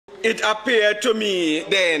it appeared to me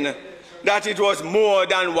then that it was more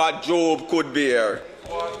than what Job could bear.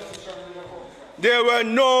 There were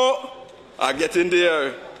no... I get in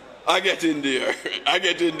there.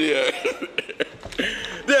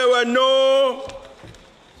 There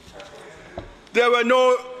were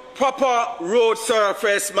no proper road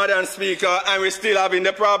surface, Madam Speaker, and we're still having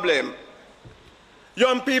the problem.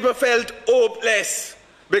 Young people felt hopeless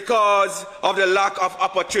because of the lack of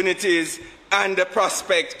opportunities and the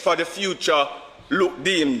prospect for the future looked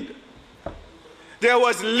dimmed. There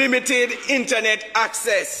was limited internet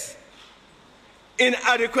access,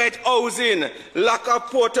 inadequate housing, lack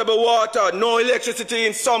of potable water, no electricity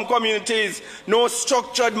in some communities, no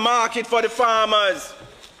structured market for the farmers.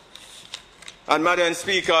 And Madam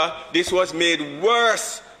Speaker, this was made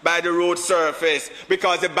worse by the road surface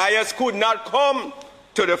because the buyers could not come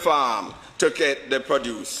to the farm to get the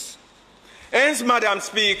produce. Hence, Madam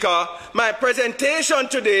Speaker, my presentation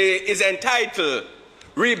today is entitled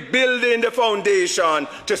Rebuilding the Foundation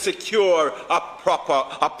to Secure a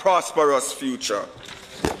Prosperous Future.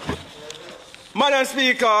 Madam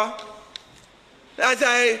Speaker, as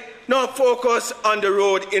I now focus on the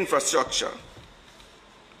road infrastructure,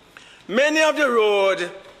 many of the roads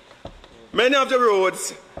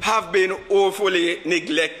have been woefully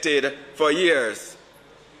neglected for years.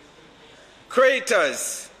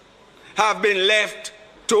 Craters have been left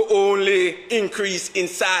to only increase in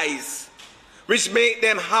size, which make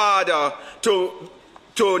them harder to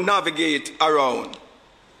navigate around.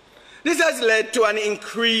 This has led to an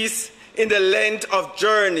increase in the length of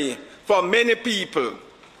journey for many people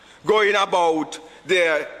going about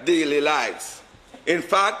their daily lives. In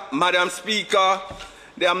fact, Madam Speaker,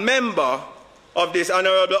 the member of this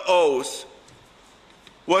Honorable House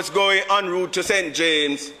was going en route to St.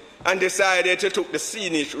 James and decided to take the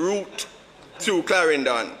scenic route through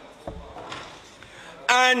Clarendon.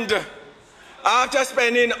 And after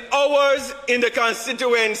spending hours in the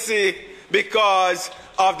constituency because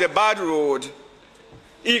of the bad road,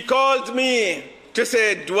 he called me to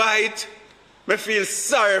say, Dwight, I feel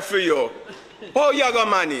sorry for you. How you going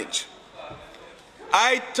to manage?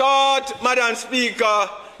 I thought, Madam Speaker,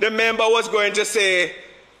 the member was going to say,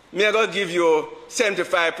 I'm going to give you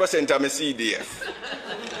 75% of my CDF.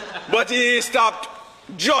 But he stopped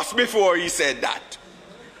just before he said that.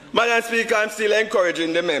 Madam Speaker, I'm still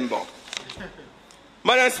encouraging the member.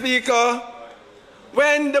 Madam Speaker,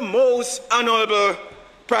 when the most honorable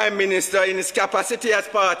Prime Minister in his capacity as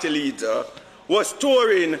party leader was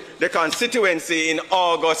touring the constituency in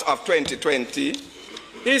August of 2020,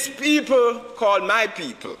 his people called my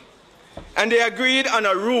people, and they agreed on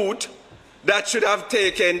a route that should have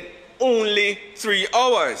taken only 3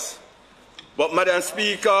 hours. But, Madam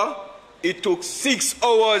Speaker, it took 6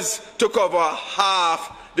 hours to cover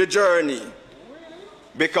half the journey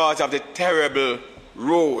because of the terrible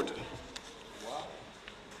road.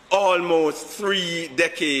 Almost 3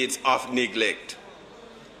 decades of neglect.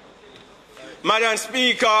 Madam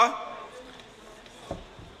Speaker,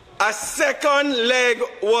 a second leg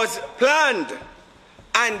was planned,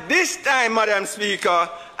 and this time, Madam Speaker,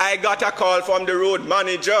 I got a call from the road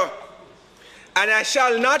manager, and I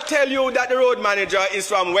shall not tell you that the road manager is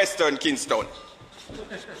from Western Kingston.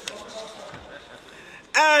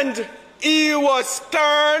 And he was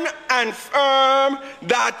stern and firm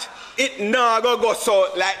that it not gonna go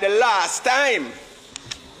so like the last time.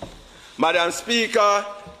 Madam Speaker,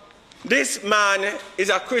 this man is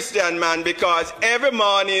a Christian man because every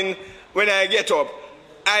morning when I get up,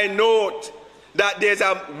 I note that there's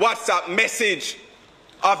a WhatsApp message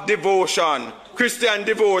of devotion, Christian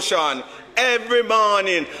devotion, every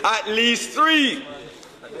morning, at least 3.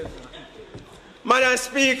 Madam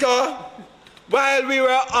Speaker, while we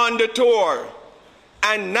were on the tour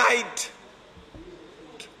and night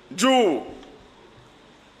drew,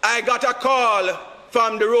 I got a call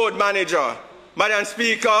from the road manager. Madam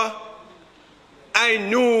Speaker, I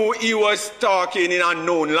knew he was talking in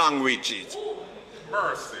unknown languages.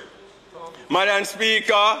 Mercy. Madam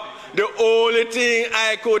Speaker, the only thing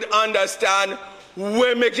I could understand,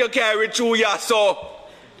 will make you carry through your so.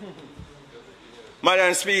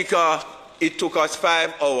 Madam Speaker, it took us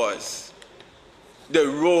 5 hours. The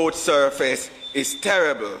road surface is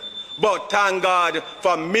terrible. But thank God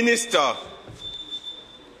for Minister.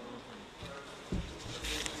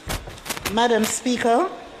 Madam Speaker,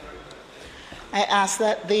 I ask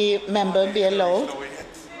that the member be allowed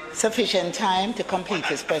sufficient time to complete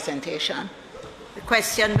his presentation. The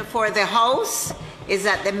question before the House is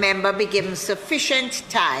that the member be given sufficient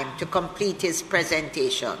time to complete his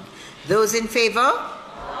presentation. Those in favor?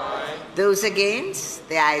 Aye. Those against?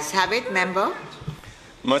 The ayes have it. Member.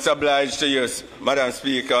 Much obliged to you, Madam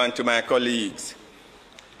Speaker, and to my colleagues.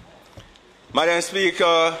 Madam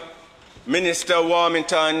Speaker, Minister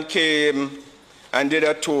Warmington came and did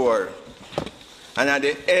a tour. And at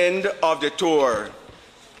the end of the tour,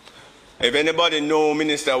 if anybody knows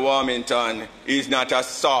Minister Warmington, he's not a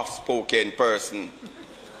soft-spoken person.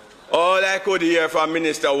 All I could hear from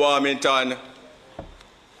Minister Warmington,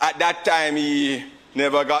 at that time he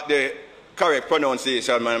never got the correct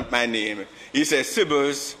pronunciation of my name. He said,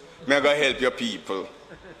 Sibblies, may I go help your people.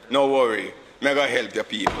 No worry, may I go help your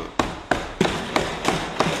people.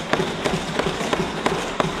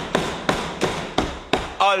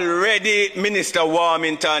 Already Minister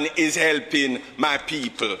Warmington is helping my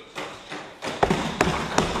people.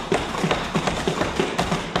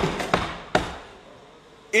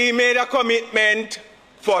 He made a commitment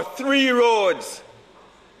for 3 roads,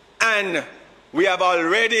 and we have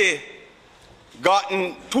already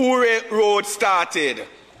gotten 2 roads started.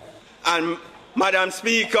 And Madam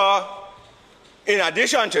Speaker, in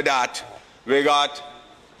addition to that, we got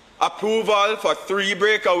approval for 3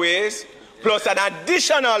 breakaways, plus an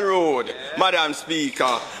additional road, Madam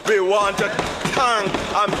Speaker. We want to thank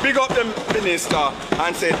and big up the Minister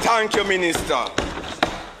and say thank you, Minister.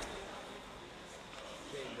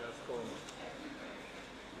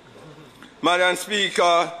 Madam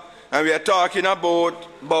Speaker, and we are talking about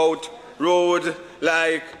roads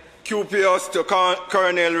like QPS to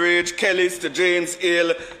Colonel Ridge, Kelly's to James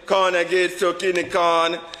Hill, Corner Gates to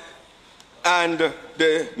Kinnicon, and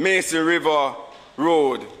the Mason River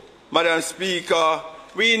Road. Madam Speaker,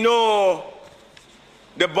 we know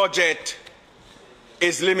the budget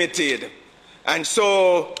is limited, and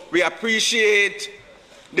so we appreciate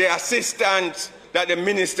the assistance that the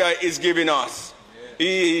Minister is giving us.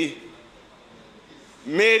 He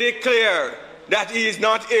made it clear that he is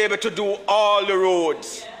not able to do all the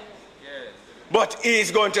roads, but he is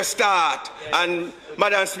going to start, and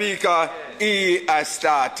Madam Speaker, he has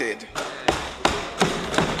started.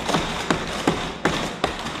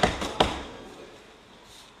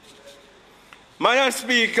 Madam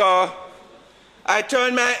Speaker, I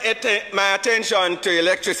turn my attention to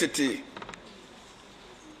electricity.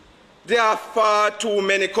 There are far too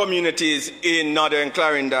many communities in Northern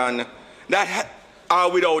Clarendon that are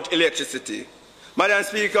without electricity. Madam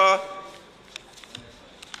Speaker,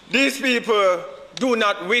 these people do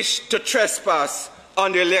not wish to trespass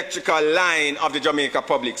on the electrical line of the Jamaica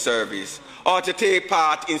Public Service or to take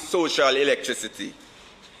part in social electricity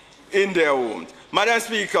in their homes. Madam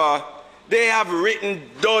Speaker, they have written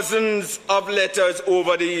dozens of letters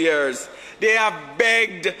over the years. They have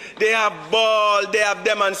begged, they have bawled, they have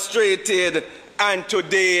demonstrated, and to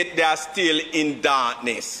date they are still in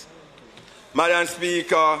darkness. Madam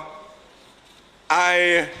Speaker,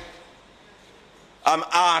 I am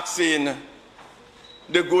asking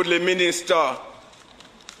the goodly minister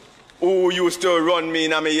who used to run me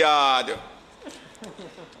in my yard,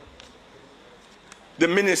 the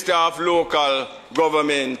Minister of Local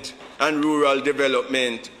Government and Rural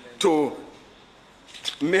Development, to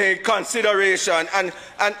make consideration. And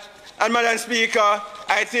Madam Speaker,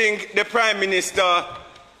 I think the Prime Minister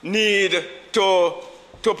need to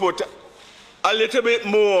put a little bit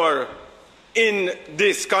more in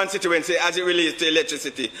this constituency as it relates to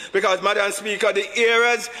electricity. Because, Madam Speaker, the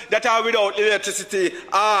areas that are without electricity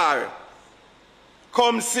are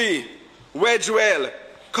Comsey, Wedgewell,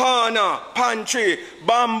 Corner, Pantry,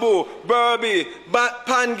 Bamboo, Burby,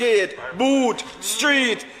 Pangate, Boot,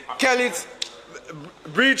 Street, Kelly's,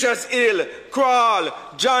 Breachers Hill, Crawl,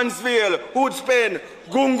 Johnsville, Hoodspen,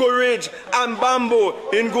 Gungo Ridge, and Bamboo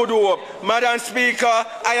in Good Hope. Madam Speaker,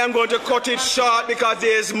 I am going to cut it short because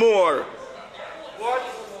there is more. What?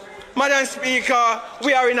 Madam Speaker,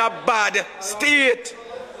 we are in a bad state.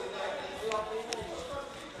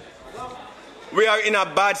 We are in a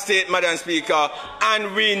bad state, Madam Speaker,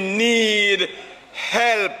 and we need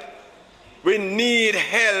help. We need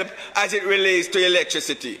help as it relates to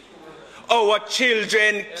electricity. Our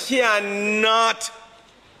children cannot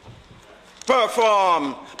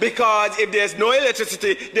perform because if there's no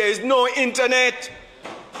electricity, there is no internet.